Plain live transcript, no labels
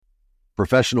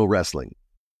Professional wrestling,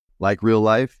 like real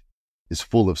life, is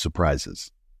full of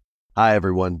surprises. Hi,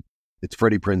 everyone. It's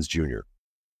Freddie Prinze Jr.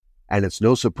 And it's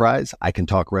no surprise I can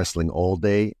talk wrestling all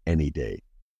day, any day.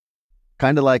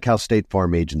 Kind of like how State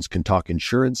Farm agents can talk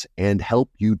insurance and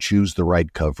help you choose the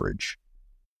right coverage.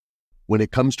 When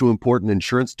it comes to important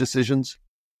insurance decisions,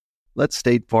 let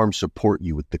State Farm support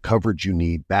you with the coverage you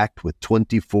need, backed with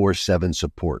 24/7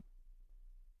 support.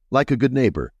 Like a good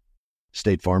neighbor,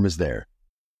 State Farm is there.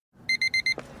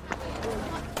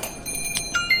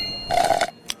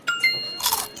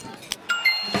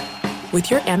 With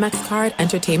your Amex card,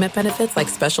 entertainment benefits like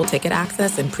special ticket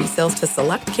access and pre-sales to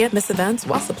select can't-miss events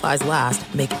while supplies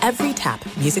last make every tap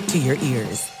music to your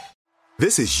ears.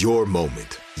 This is your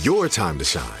moment, your time to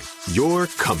shine, your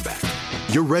comeback.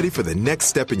 You're ready for the next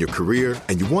step in your career,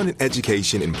 and you want an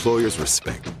education employers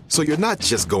respect. So you're not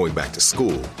just going back to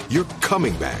school, you're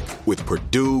coming back with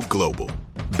Purdue Global.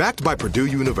 Backed by Purdue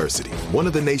University, one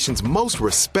of the nation's most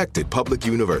respected public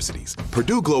universities,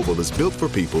 Purdue Global is built for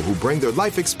people who bring their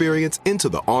life experience into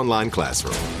the online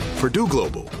classroom. Purdue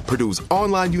Global, Purdue's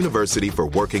online university for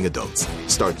working adults.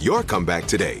 Start your comeback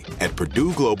today at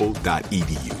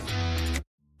purdueglobal.edu.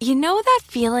 You know that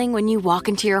feeling when you walk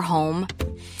into your home,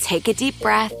 take a deep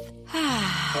breath,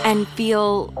 and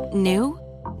feel new?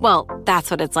 Well,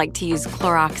 that's what it's like to use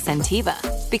Clorox Scentiva.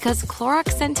 Because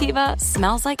Clorox Scentiva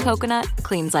smells like coconut,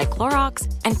 cleans like Clorox,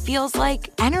 and feels like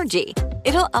energy.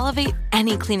 It'll elevate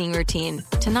any cleaning routine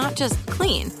to not just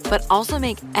clean, but also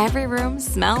make every room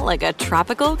smell like a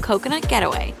tropical coconut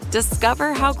getaway.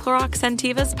 Discover how Clorox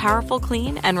Scentiva's powerful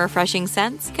clean and refreshing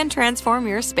scents can transform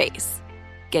your space.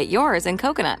 Get yours in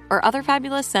coconut or other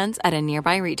fabulous scents at a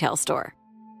nearby retail store.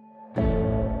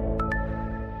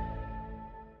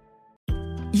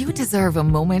 You deserve a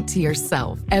moment to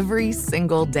yourself every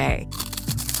single day.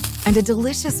 And a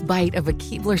delicious bite of a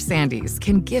Keebler Sandies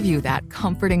can give you that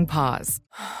comforting pause.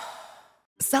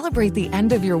 Celebrate the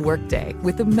end of your workday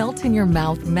with the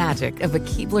melt-in-your-mouth magic of a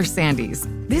Keebler Sandies.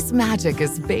 This magic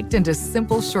is baked into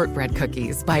simple shortbread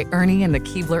cookies by Ernie and the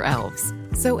Keebler Elves.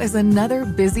 So as another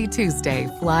busy Tuesday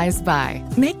flies by,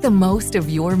 make the most of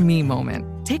your me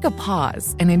moment. Take a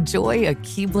pause and enjoy a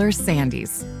Keebler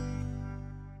Sandies.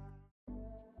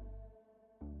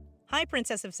 Hi,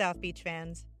 Princess of South Beach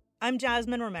fans. I'm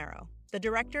Jasmine Romero, the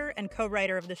director and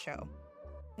co-writer of the show.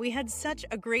 We had such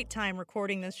a great time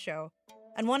recording this show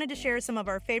and wanted to share some of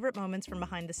our favorite moments from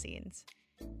behind the scenes.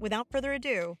 Without further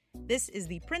ado, this is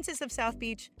the Princess of South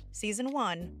Beach Season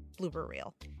 1 blooper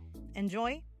reel.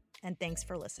 Enjoy, and thanks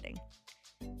for listening.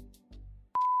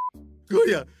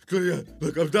 Claudia,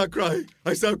 look, I'm not crying.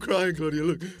 I stopped crying, Claudia,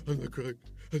 look. I'm not crying.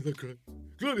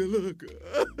 Claudia, look.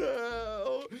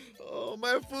 Oh,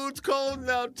 my food's cold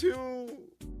now, too.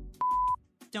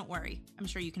 Don't worry. I'm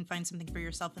sure you can find something for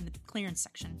yourself in the clearance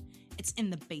section. It's in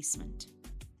the basement.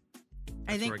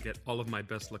 That's where I get all of my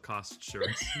best Lacoste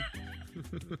shirts.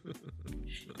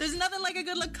 There's nothing like a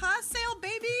good Lacoste sale,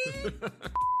 baby!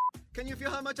 Can you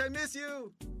feel how much I miss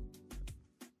you?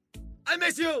 I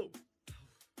miss you!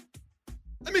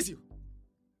 I miss you!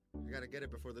 I gotta get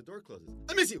it before the door closes.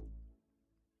 I miss you!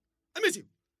 I miss you!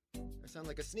 I sound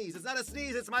like a sneeze. It's not a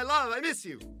sneeze, it's my love. I miss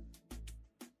you.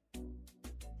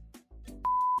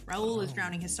 Raul is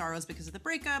drowning his sorrows because of the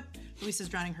breakup. Luis is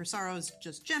drowning her sorrows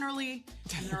just generally.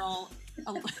 And they're all...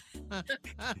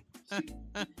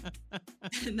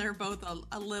 and they're both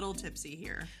a little tipsy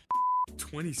here.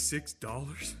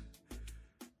 $26?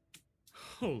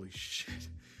 Holy shit.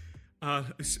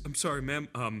 I'm sorry, ma'am.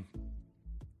 I'm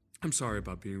sorry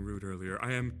about being rude earlier.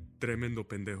 I am tremendo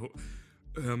pendejo.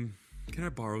 Can I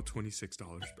borrow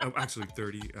 $26? Oh, actually,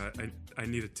 $30. I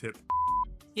need a tip.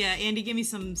 Yeah, Andy, give me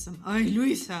some. Ay,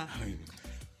 Luisa.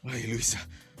 Ay, Luisa.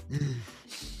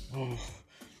 Oh.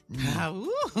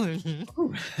 Oh.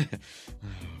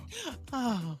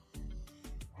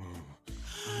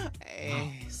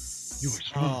 You are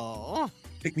strong.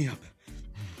 Pick me up.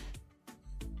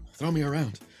 Throw me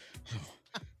around.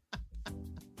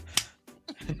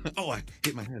 Oh, I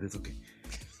hit my head. It's okay.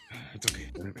 It's okay.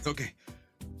 It's okay.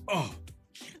 Oh.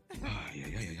 Yeah.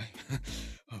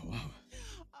 Oh, wow.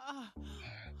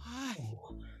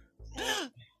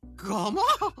 ¿Cómo?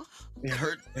 It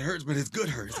hurts, but it's good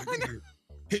hurt. It's a good hurt.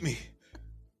 Hit me.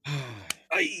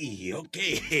 Ay,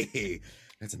 okay.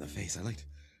 That's in the face. I liked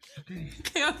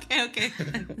it. Okay.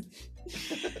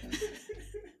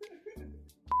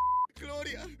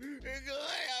 Gloria with me. Wait,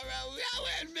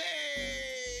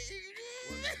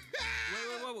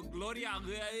 Gloria,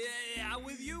 out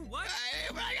with you? What? She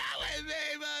broke up with me,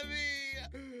 mommy.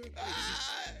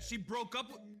 She broke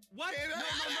up with... What?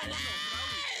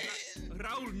 No.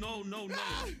 Raul, no.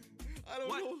 I don't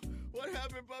know what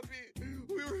happened, puppy.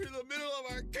 We were in the middle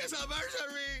of our kiss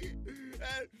anniversary.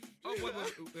 And Oh, wait,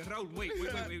 Raul, wait.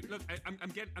 Look,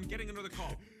 I'm getting another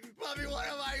call. Bobby, what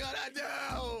am I gonna do?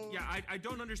 Yeah, I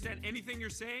don't understand anything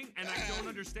you're saying, and I don't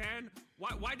understand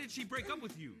why did she break up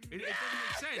with you? It doesn't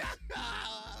make sense.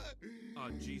 Oh,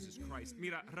 Jesus Christ.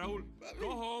 Mira, Raul,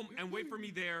 go home and wait for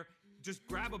me there. Just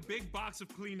grab a big box of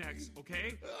Kleenex,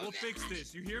 okay? We'll fix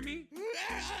this. You hear me?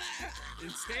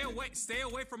 And stay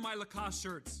away from my Lacoste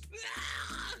shirts.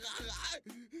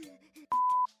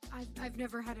 I've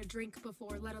never had a drink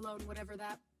before, let alone whatever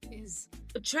that is.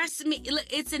 Trust me,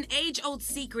 it's an age-old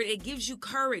secret. It gives you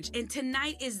courage. And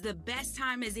tonight is the best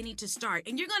time as any to start.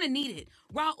 And you're going to need it.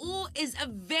 Raul is a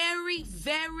very,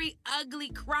 very ugly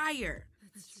crier.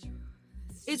 That's true.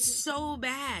 It's so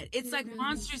bad. It's like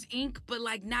Monsters, Inc., but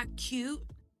like not cute.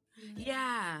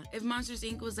 Yeah, if Monsters,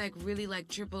 Inc. was like really like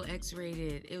triple X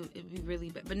rated, it'd be really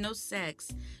bad. But no sex,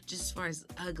 just as far as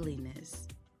ugliness.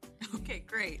 Okay,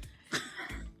 great.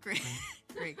 Great.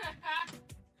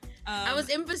 I was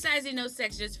emphasizing no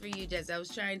sex just for you, Jess. I was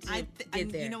trying to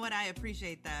get there. You know what? I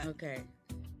appreciate that. Okay.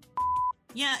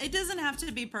 Yeah, it doesn't have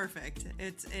to be perfect.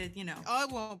 It you know. Oh,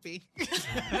 it won't be.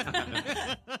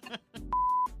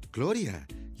 Gloria,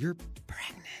 you're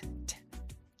pregnant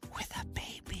with a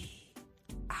baby.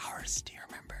 Ours, do you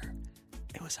remember?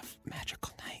 It was a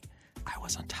magical night. I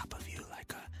was on top of you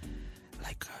like a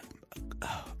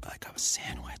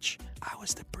sandwich. I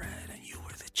was the bread and you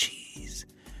were the cheese.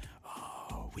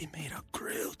 Oh, we made a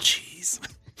grilled cheese.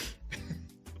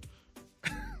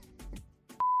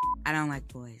 I don't like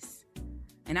boys.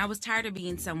 And I was tired of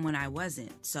being someone I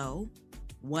wasn't. So,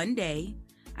 one day,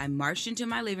 I marched into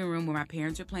my living room where my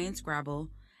parents were playing Scrabble,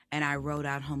 and I wrote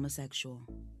out homosexual.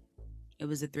 It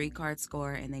was a 3-card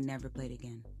score, and they never played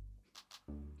again.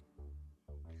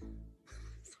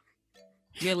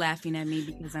 You're laughing at me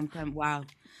because I'm coming. Wow.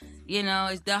 You know,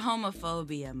 it's the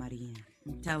homophobia, Maria.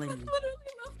 I'm telling you. I literally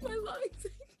left my lungs.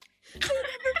 I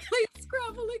never played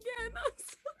Scrabble again.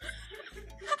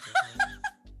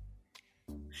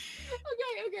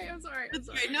 Okay, I'm sorry.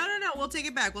 Okay, no. We'll take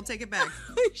it back.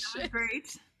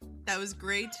 That was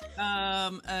great.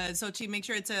 Sochi, make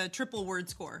sure it's a triple word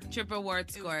score. Triple word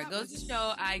score. It goes to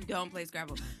show I don't play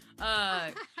Scrabble.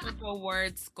 Triple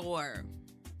word score.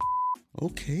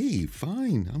 Okay,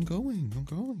 fine. I'm going.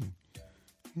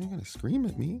 You're not gonna scream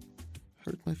at me.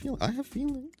 Hurt my feelings. I have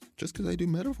feelings. Just because I do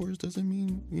metaphors doesn't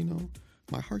mean,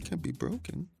 my heart can't be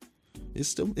broken.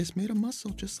 It's made of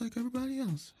muscle just like everybody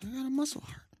else. I got a muscle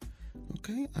heart.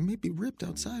 Okay? I may be ripped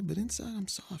outside, but inside I'm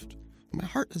soft. My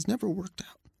heart has never worked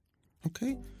out.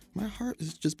 Okay? My heart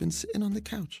has just been sitting on the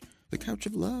couch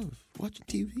of love, watching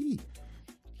TV.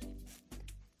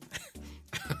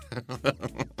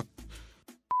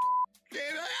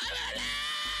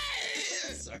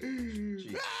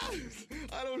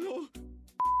 I don't know.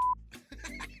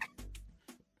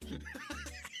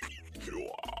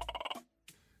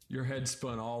 Your head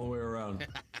spun all the way around.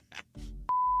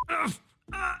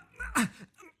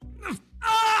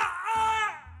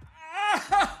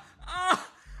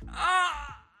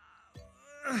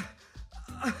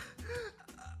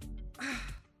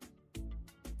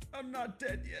 I'm not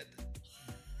dead yet.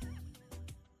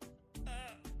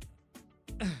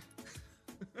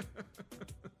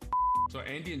 So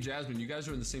Andy and Jasmine, you guys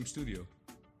are in the same studio.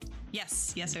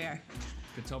 Yes, we are.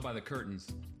 Could tell by the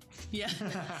curtains. Yeah.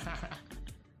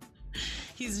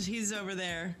 He's over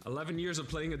there. 11 years of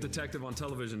playing a detective on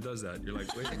television does that. You're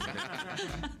like, wait a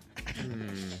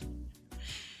minute.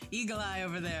 Eagle eye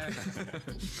over there.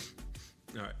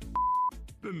 All right.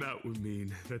 Then that would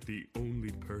mean that the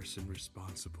only person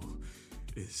responsible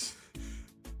is...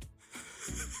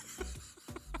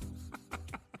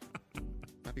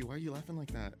 Bobby, why are you laughing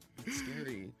like that? It's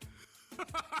scary.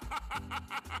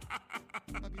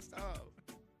 Bobby, stop.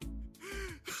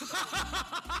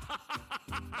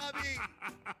 Bobby!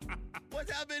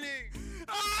 What's happening?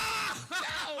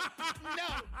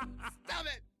 No! Stop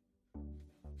it!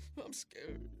 I'm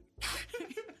scared.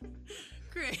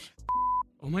 Great.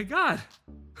 Oh my God.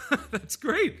 That's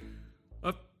great.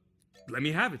 Let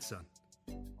me have it, son.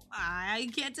 I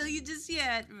can't tell you just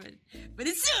yet, but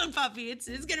it's soon, puppy.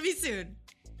 It's gonna be soon.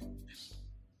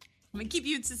 I'm gonna keep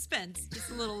you in suspense just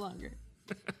a little longer.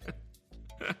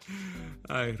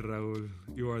 Ay, Raul,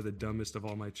 you are the dumbest of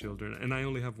all my children, and I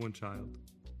only have one child.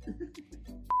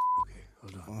 Okay,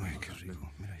 hold on. Ay, qué rico.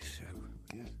 Mira ese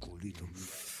culito.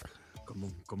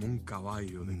 Como un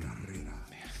caballo de carrera.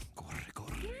 Corre.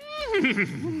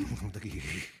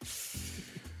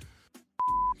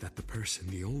 That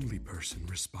the only person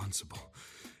responsible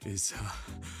is,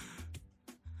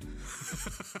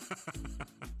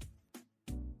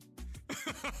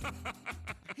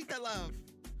 Hit that love.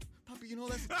 Puppy, you know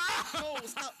that's... No,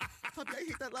 stop. Puppy, I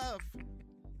hate that laugh.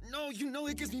 No, you know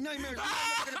it gives me nightmares.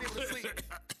 I'm never gonna be able to sleep.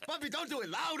 Puppy, don't do it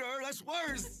louder. That's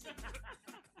worse.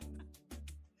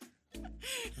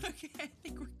 Okay, I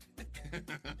think we're good.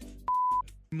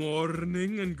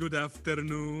 Morning and good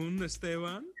afternoon,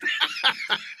 Esteban.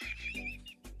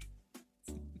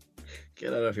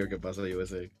 Get out of here, que pasa,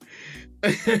 USA.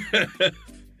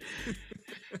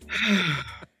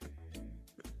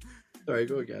 Sorry,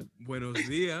 go again. Buenos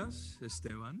días,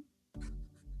 Esteban.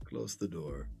 Close the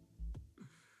door.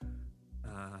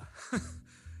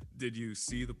 Did you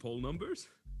see the poll numbers?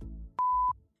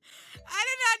 I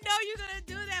did not know you were going to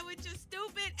do that with your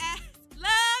stupid ass.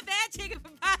 Love that chicken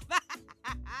from Popeye.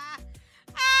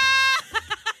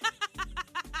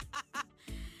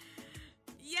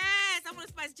 Yes, I want a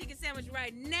spicy chicken sandwich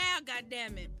right now,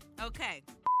 goddammit. Okay.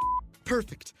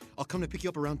 Perfect. I'll come to pick you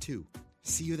up around 2.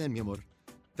 See you then, mi amor.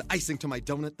 The icing to my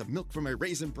donut, the milk for my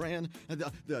raisin bran, and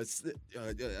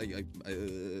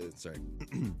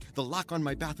the lock on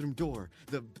my bathroom door,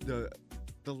 the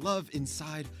love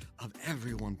inside of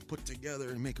everyone put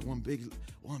together and make one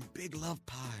big love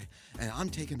pie. And I'm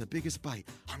taking the biggest bite.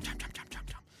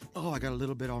 Oh, I got a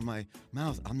little bit on my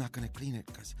mouth. I'm not gonna clean it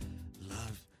because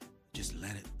love, just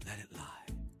let it lie.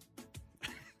 I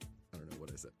don't know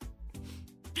what I said.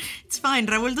 It's fine.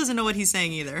 Raul doesn't know what he's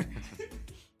saying either.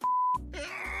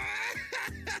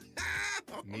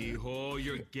 Mijo,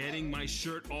 you're getting my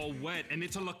shirt all wet, and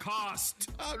it's a Lacoste.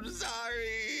 I'm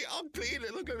sorry. I'll clean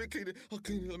it. Look, let me clean it. I'll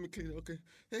clean it. Let me clean it. Okay.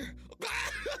 There.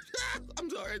 I'm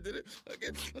sorry I did it.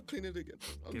 Again. I'll clean it again.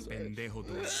 I'm Que sorry. pendejo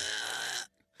tú.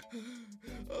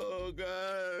 Oh,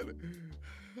 God.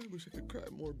 I wish I could cry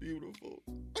more beautiful.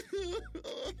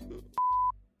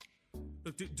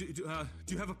 Look, do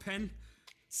you have a pen?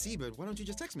 See, but why don't you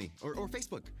just text me? Or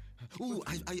Facebook? Ooh,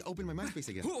 I opened my MySpace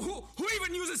again. Who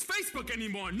even uses Facebook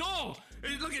anymore? No!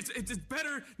 Look, it's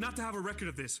better not to have a record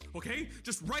of this, okay?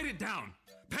 Just write it down.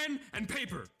 Pen and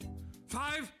paper.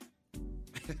 5.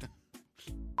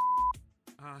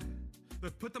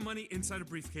 Look, put the money inside a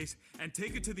briefcase and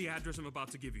take it to the address I'm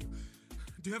about to give you.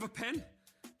 Do you have a pen?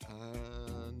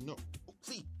 No. Oh,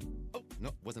 see. Oh,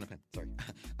 no, wasn't a pen. Sorry.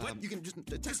 What? You can just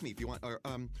text me if you want, or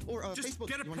just Facebook.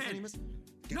 get a you want pen.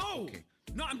 No! Okay.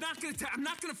 No, I'm not gonna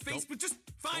Facebook. Nope. Just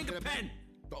find Don't a get pen.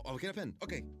 Oh, get a pen.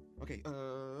 Okay.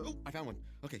 Oh, I found one.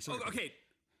 Okay, sorry. Okay.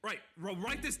 Right.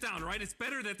 Write this down, all right? It's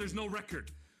better that there's no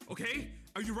record. Okay?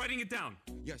 Are you writing it down?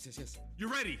 Yes. You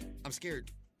ready? I'm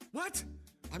scared. What?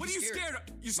 I'm What are you scared of?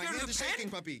 You scared My of hand the is pen? shaking,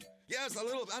 puppy. Yes, a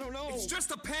little. I don't know. It's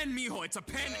just a pen, mijo. It's a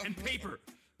pen and paper.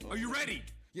 Are you ready?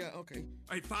 Yeah, okay.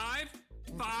 All right, 5,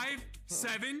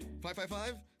 7.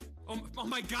 555? Oh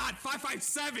my God,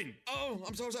 557. Oh,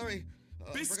 I'm so sorry.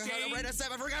 I forgot how to write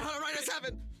a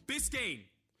 7. Biscayne.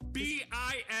 Biscayne.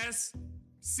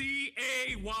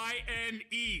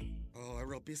 Oh, I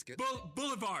wrote biscuit.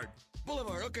 Boulevard.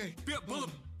 Boulevard, okay.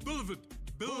 Boulevard. Boulevard.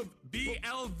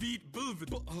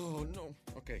 Oh, no.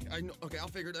 Okay, I know. Okay, I'll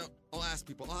figure it out. I'll ask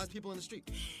people in the street.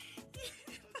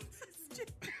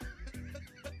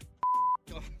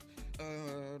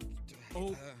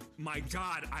 Oh my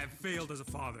God, I have failed as a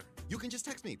father. You can just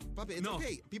text me, Puppy. It's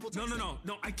okay. People text me.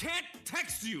 No. I can't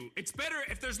text you. It's better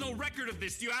if there's no record of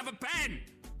this. Do you have a pen?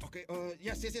 Okay.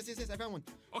 Yes. I found one.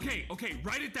 Okay.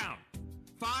 Write it down.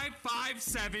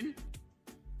 557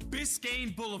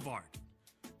 Biscayne Boulevard.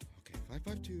 Okay.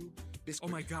 552 Biscayne.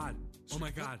 Oh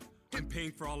my God. I'm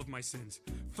paying for all of my sins.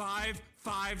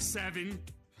 557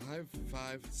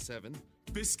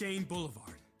 Biscayne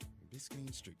Boulevard.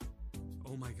 Biscayne Street.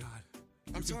 Oh my God.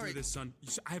 I'm You can sorry. do this, son.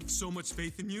 I have so much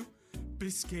faith in you.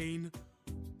 Biscayne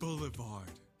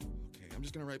Boulevard. Okay, I'm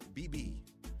just gonna write BB.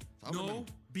 No,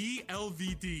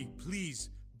 BLVD, please.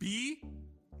 B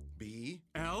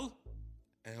L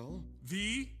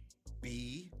V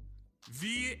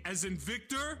as in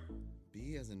Victor.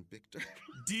 B as in Victor.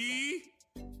 D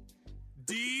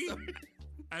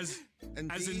as in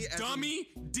dummy.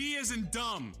 D as in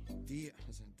dumb. D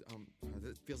as in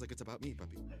that feels like it's about me,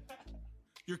 Puppy.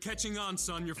 You're catching on,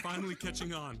 son. You're finally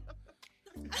catching on.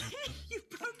 You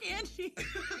broke Angie.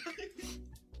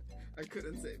 I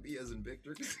couldn't say B as in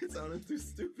Victor because it sounded too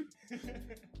stupid.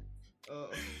 Oh,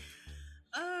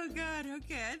 God.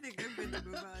 Okay, I think I'm good to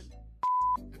move on.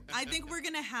 I think we're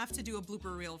gonna have to do a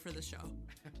blooper reel for the show.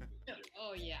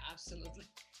 Oh, yeah, absolutely.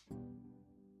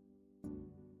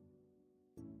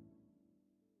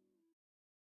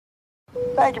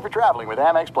 Thank you for traveling with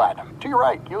Amex Platinum. To your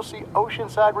right, you'll see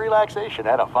oceanside relaxation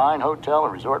at a fine hotel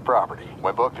and resort property.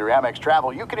 When booked through Amex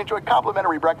Travel, you can enjoy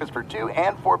complimentary breakfast for 2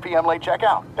 and 4 p.m. late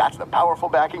checkout. That's the powerful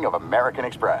backing of American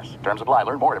Express. Terms apply.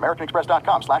 Learn more at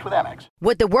americanexpress.com/withAmex.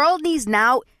 What the world needs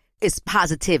now is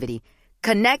positivity.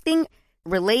 Connecting,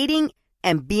 relating,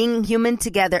 and being human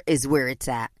together is where it's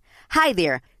at. Hi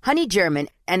there, Honey German,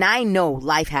 and I know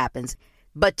life happens,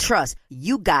 but trust,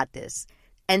 you got this.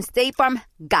 And State Farm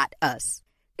got us.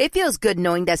 It feels good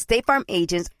knowing that State Farm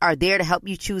agents are there to help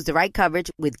you choose the right coverage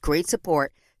with great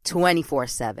support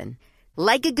 24/7.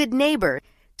 Like a good neighbor,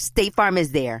 State Farm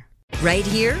is there. Right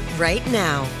here, right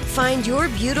now. Find your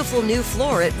beautiful new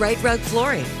floor at Right Rug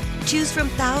Flooring. Choose from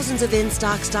thousands of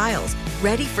in-stock styles,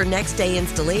 ready for next day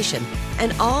installation,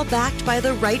 and all backed by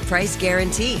the right price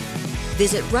guarantee.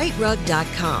 Visit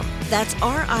rightrug.com. That's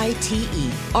RITERUG.com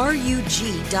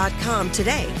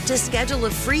today to schedule a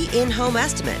free in-home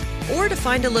estimate or to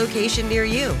find a location near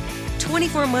you.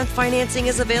 24-month financing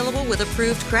is available with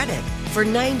approved credit. For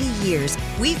 90 years,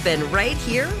 we've been right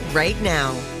here, right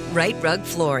now. Right Rug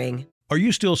Flooring. Are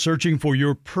you still searching for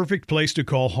your perfect place to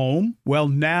call home? Well,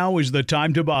 now is the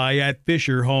time to buy at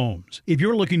Fisher Homes. If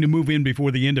you're looking to move in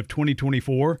before the end of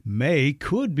 2024, May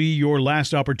could be your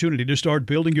last opportunity to start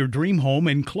building your dream home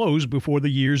and close before the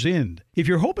year's end. If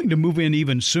you're hoping to move in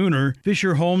even sooner,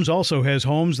 Fisher Homes also has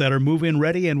homes that are move-in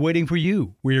ready and waiting for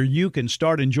you, where you can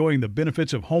start enjoying the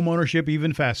benefits of homeownership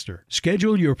even faster.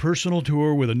 Schedule your personal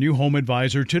tour with a new home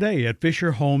advisor today at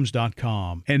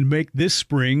FisherHomes.com and make this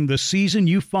spring the season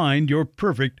you find your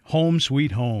perfect home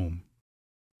sweet home.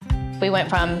 We went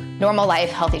from normal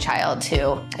life, healthy child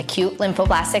to acute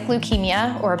lymphoblastic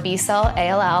leukemia, or B-cell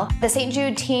ALL. The St.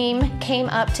 Jude team came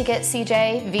up to get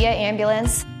CJ via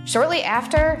ambulance. Shortly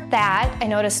after that, I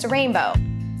noticed a rainbow.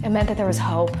 It meant that there was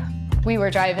hope. We were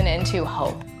driving into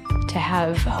hope. To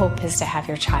have hope is to have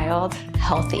your child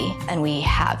healthy, and we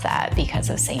have that because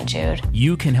of St. Jude.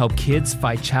 You can help kids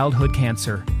fight childhood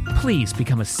cancer. Please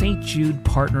become a St. Jude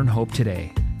Partner in Hope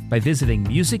today by visiting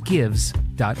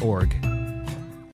musicgives.org.